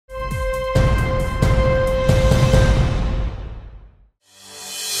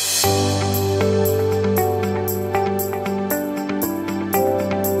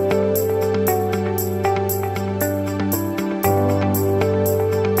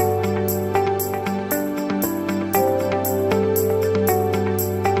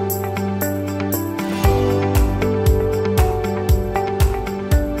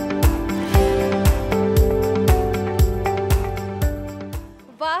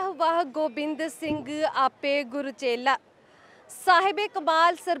वाह वाह गोबिंद सिंह आपे गुरु चेला साहिबे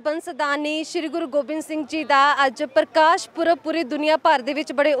कमाल सरबंसदानी श्री गुरु गोबिंद सिंह जी का अज प्रकाश पुरब पूरी दुनिया भर दे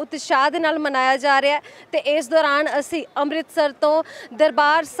विच बड़े उत्साह दे नाल मनाया जा रहा है। तो इस दौरान असी अमृतसर तो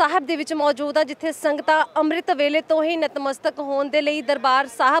दरबार साहब दे विच मौजूद हाँ, जिथे संगतां अमृत वेले तो ही नतमस्तक होने दे लई दरबार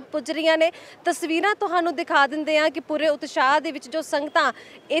साहब पुज रहीआं ने। तस्वीरां तुहानूं दिखा दिंदे हां कि पूरे उत्साह दे विच जो संगतां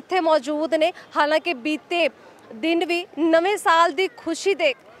इत्थे मौजूद ने। हालांकि बीते दिन भी नवें साल की खुशी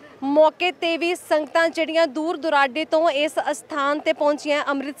दे मौके ते भी संगतां जिहड़ियां दूर दुराडे तो इस अस्थान ते पहुंचियां,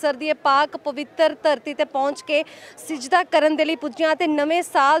 अमृतसर दी पाक पवित्र धरती ते पहुंच के सिजदा करन दे लई पुज्जियां ते नवें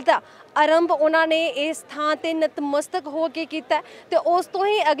साल दा आरंभ उन्होंने इस थां ते नतमस्तक हो के कीता। ते उस तो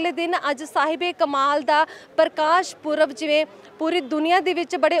ही अगले दिन अज साहिबे कमाल दा प्रकाश पुरब जिवें पूरी दुनिया दे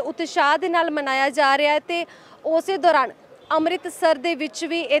विच बड़े उत्साह दे नाल मनाया जा रहा है। ते उसे दौरान अमृतसर दे विच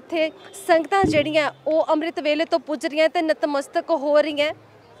भी इत्थे संगतां जिहड़ियां ओह अमृत वेले तो पुज रहीआं ते नतमस्तक हो रहीआं।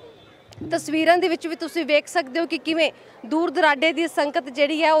 तस्वीरां दे विच भी तुसीं वेख सकदे हो कि किवें दूर दराडे दी संगत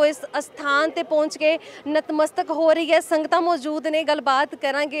जिहड़ी है वो इस अस्थान ते पहुंच के नतमस्तक हो रही है। संगतां मौजूद ने, गलबात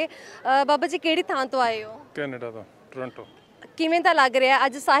करांगे। बाबा जी किहड़ी थां तो आए हो? कनाडा तो टोरंटो। किवें दा लग रहा है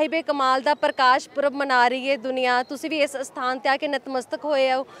अज साहिबे कमाल दा प्रकाश पुरब मना रही है दुनिया, तुसीं भी इस स्थान ते आके नतमस्तक होए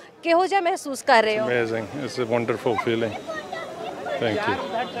हो, किहो जिहा महसूस कर रहे हो? Amazing, it's a wonderful feeling. Thank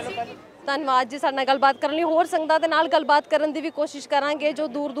you. धन्यवाद जी। साडे नाल गलबात करन लई होर संगतां दे नाल गलबात करन दी भी कोशिश करांगे जो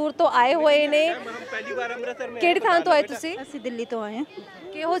दूर दूर तो आए हुए ने। किहड़ी थां तो आए तुसीं? ਅਸੀਂ ਦਿੱਲੀ ਤੋਂ ਆਏ ਹਾਂ।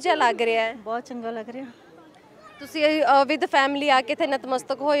 किहो जिहा लग रहा है? ਬਹੁਤ ਚੰਗਾ ਲੱਗ ਰਿਹਾ। ਤੁਸੀਂ ਵਿਦ ਫੈਮਿਲੀ ਆ ਕੇ ਇੱਥੇ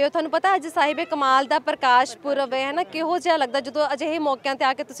ਨਤਮਸਤਕ ਹੋਏ ਹੋ, ਤੁਹਾਨੂੰ ਪਤਾ ਅੱਜ ਸਾਹਿਬੇ ਕਮਾਲ ਦਾ ਪ੍ਰਕਾਸ਼ ਪੁਰਬ ਹੈ ਨਾ, ਕਿਹੋ ਜਿਹਾ ਲੱਗਦਾ ਜਦੋਂ ਅਜਿਹੇ ਮੌਕਿਆਂ ਤੇ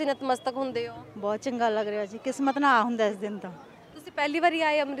ਆ ਕੇ ਤੁਸੀਂ ਨਤਮਸਤਕ ਹੁੰਦੇ ਹੋ? ਬਹੁਤ ਚੰਗਾ ਲੱਗ ਰਿਹਾ ਜੀ, ਕਿਸਮਤ ਨਾਲ ਆ ਹੁੰਦਾ ਇਸ ਦਿਨ ਤਾਂ। ਤੁਸੀਂ ਪਹਿਲੀ ਵਾਰੀ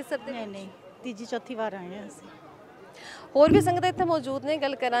ਆਏ ਅੰਮ੍ਰਿਤਸਰ ਦੇ? ਨਹੀਂ ਨਹੀਂ, ਤੀਜੀ ਚੌਥੀ ਵਾਰ ਆਏ ਹਾਂ ਅਸੀਂ। ਹੋਰ ਵੀ ਸੰਗਤਾਂ ਇੱਥੇ ਮੌਜੂਦ ਨੇ,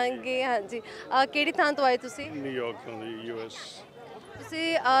 ਗੱਲ ਕਰਾਂਗੇ। ਹਾਂਜੀ, ਕਿਹੜੀ ਥਾਂ ਤੋਂ ਆਏ ਤੁਸੀਂ? ਨਿਊਯਾਰਕ ਤੋਂ ਜੀ, ਯੂਐਸ।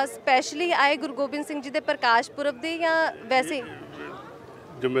 ਤੁਸੀਂ ਸਪੈਸ਼ਲੀ ਆਏ ਗੁਰੂ ਗੋਬਿੰਦ ਸਿੰਘ ਜੀ ਦੇ ਪ੍ਰਕਾਸ਼ ਪੁਰਬ ਦੇ ਜਾਂ ਵੈਸੇ?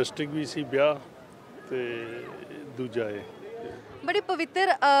 ਡੋਮੈਸਟਿਕ ਵੀ ਸੀ ਵਿਆਹ ਤੇ ਦੂਜਾ ਹੈ।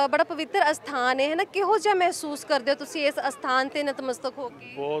 ਬੜਾ ਪਵਿੱਤਰ ਅਸਥਾਨ ਹੈ ਨਾ, ਕਿਹੋ ਜਿਹਾ ਮਹਿਸੂਸ ਕਰਦੇ ਹੋ ਤੁਸੀਂ ਇਸ ਅਸਥਾਨ ਤੇ ਨਤਮਸਤਕ ਹੋ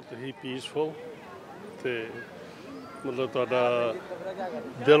ਕੇ? ਬਹੁਤ ਹੀ ਪੀਸਫੁਲ ਤੇ ਮਤਲਬ ਤੁਹਾਡਾ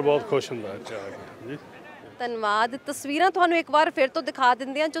ਦਿਲ ਬਹੁਤ ਖੁਸ਼ ਹੁੰਦਾ ਹੈ ਆ ਕੇ ਜੀ। ਧੰਨਵਾਦ। ਤਸਵੀਰਾਂ ਤੁਹਾਨੂੰ ਇੱਕ ਵਾਰ ਫਿਰ ਤੋਂ ਦਿਖਾ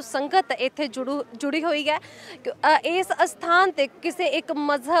ਦਿੰਦੇ ਹਾਂ ਜੋ ਸੰਗਤ ਇੱਥੇ ਜੁੜੀ ਹੋਈ ਹੈ। ਇਸ ਅਸਥਾਨ ਤੇ ਕਿਸੇ ਇੱਕ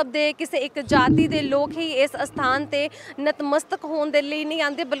ਮਜ਼ਹਬ ਦੇ, ਕਿਸੇ ਇੱਕ ਜਾਤੀ ਦੇ ਲੋਕ ਹੀ ਇਸ ਅਸਥਾਨ ਤੇ ਨਤਮਸਤਕ ਹੋਣ ਦੇ ਲਈ ਨਹੀਂ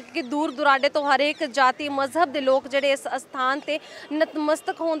ਆਉਂਦੇ, ਬਲਕਿ ਦੂਰ ਦੁਰਾਡੇ ਤੋਂ ਹਰੇਕ ਜਾਤੀ ਮਜ਼ਹਬ ਦੇ ਲੋਕ ਜਿਹੜੇ ਇਸ ਅਸਥਾਨ ਤੇ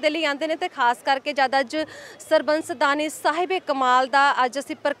ਨਤਮਸਤਕ ਹੋਣ ਦੇ ਲਈ ਆਉਂਦੇ ਨੇ। ਤੇ ਖਾਸ ਕਰਕੇ ਜਦ ਅੱਜ ਸਰਬੰਸਦਾਨੀ ਸਾਹਿਬੇ ਕਮਾਲ ਦਾ ਅੱਜ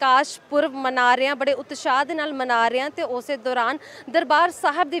ਅਸੀਂ ਪ੍ਰਕਾਸ਼ ਪੁਰਬ ਮਨਾ ਰਹੇ ਹਾਂ, ਬੜੇ ਉਤਸ਼ਾਹ ਦੇ ਨਾਲ ਮਨਾ ਰਹੇ ਹਾਂ। ਤੇ ਉਸੇ ਦੌਰਾਨ ਦਰਬਾਰ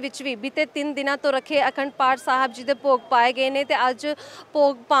ਸਾਹਿਬ ਦੇ ਵਿੱਚ ਵੀ ਬੀਤੇ 3 ਦਿਨਾਂ ਤੋਂ ਰੱਖੇ ਅਖੰਡ ਪਾਠ साहब जी दे भोग पाए गए ने। ते अज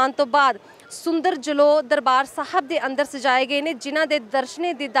भोग पाने तो बाद सुंदर जलो दरबार साहब दे अंदर सजाए गए ने, जिन्हां दे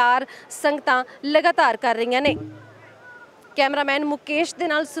दर्शने दीदार संगतां लगातार कर रही ने। कैमरामैन मुकेश दे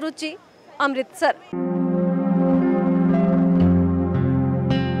नाल सुरुचि, अमृतसर।